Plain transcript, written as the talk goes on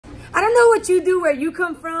I don't know what you do where you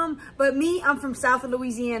come from, but me, I'm from South of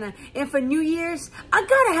Louisiana. And for New Year's, I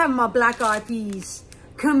gotta have my black-eyed peas.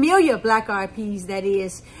 Camellia black-eyed peas, that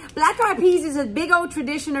is. Black-eyed peas is a big old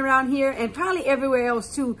tradition around here and probably everywhere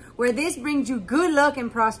else too, where this brings you good luck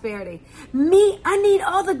and prosperity. Me, I need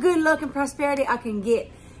all the good luck and prosperity I can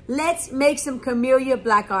get. Let's make some Camellia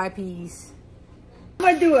black-eyed peas. I'm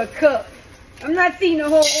gonna do a cup. I'm not feeding the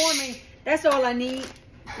whole army. That's all I need.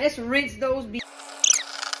 Let's rinse those beans.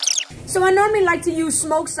 So I normally like to use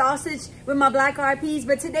smoked sausage with my black-eyed peas,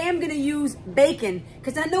 but today I'm gonna use bacon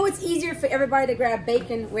because I know it's easier for everybody to grab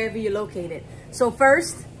bacon wherever you're located. So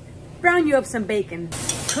first, brown you up some bacon.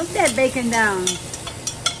 Cook that bacon down.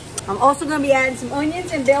 I'm also gonna be adding some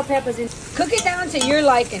onions and bell peppers in. Cook it down to your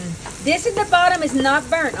liking. This at the bottom is not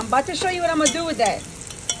burnt. I'm about to show you what I'm gonna do with that.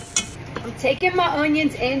 I'm taking my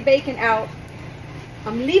onions and bacon out.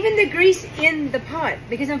 I'm leaving the grease in the pot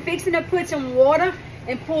because I'm fixing to put some water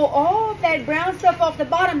and pull all that brown stuff off the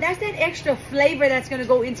bottom. That's that extra flavor that's gonna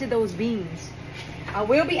go into those beans. I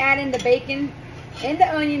will be adding the bacon and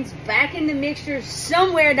the onions back in the mixture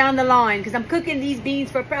somewhere down the line because I'm cooking these beans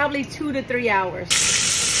for probably 2 to 3 hours.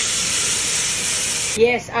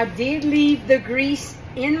 Yes, I did leave the grease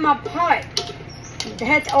in my pot.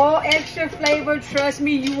 That's all extra flavor. Trust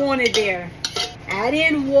me, you want it there. Add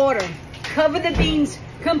in water. Cover the beans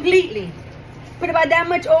completely. Put about that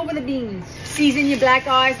much over the beans. Season your black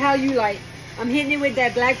eyes how you like. I'm hitting it with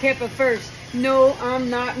that black pepper first. No, I'm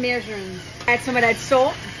not measuring. Add some of that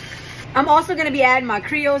salt. I'm also going to be adding my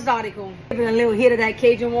Creole Exotico. Giving a little hit of that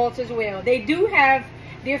Cajun Waltz as well. They do have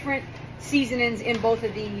different seasonings in both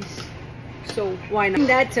of these. So why not?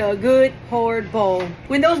 That to a good hard ball.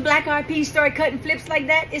 When those black-eyed peas start cutting flips like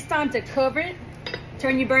that, it's time to cover it.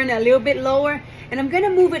 Turn your burner a little bit lower. And I'm going to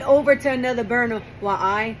move it over to another burner while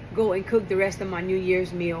I go and cook the rest of my New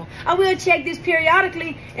Year's meal. I will check this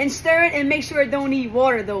periodically and stir it and make sure it don't need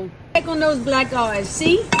water though. Check on those black eyes.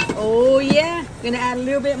 See? Oh yeah. Going to add a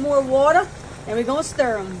little bit more water and we're going to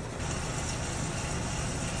stir them.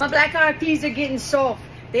 My black-eyed peas are getting soft.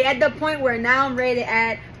 They're at the point where now I'm ready to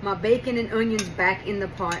add my bacon and onions back in the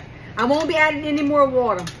pot. I won't be adding any more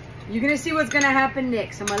water. You're going to see what's going to happen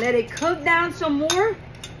next. I'm going to let it cook down some more.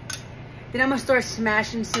 Then I'm going to start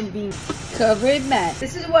smashing some beans. Cover it back.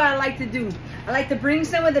 This is what I like to do. I like to bring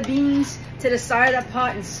some of the beans to the side of the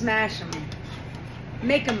pot and smash them.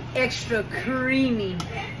 Make them extra creamy.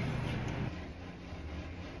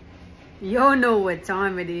 Y'all know what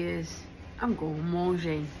time it is. I'm going to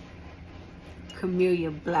manger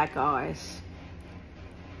Camellia Blackeyes.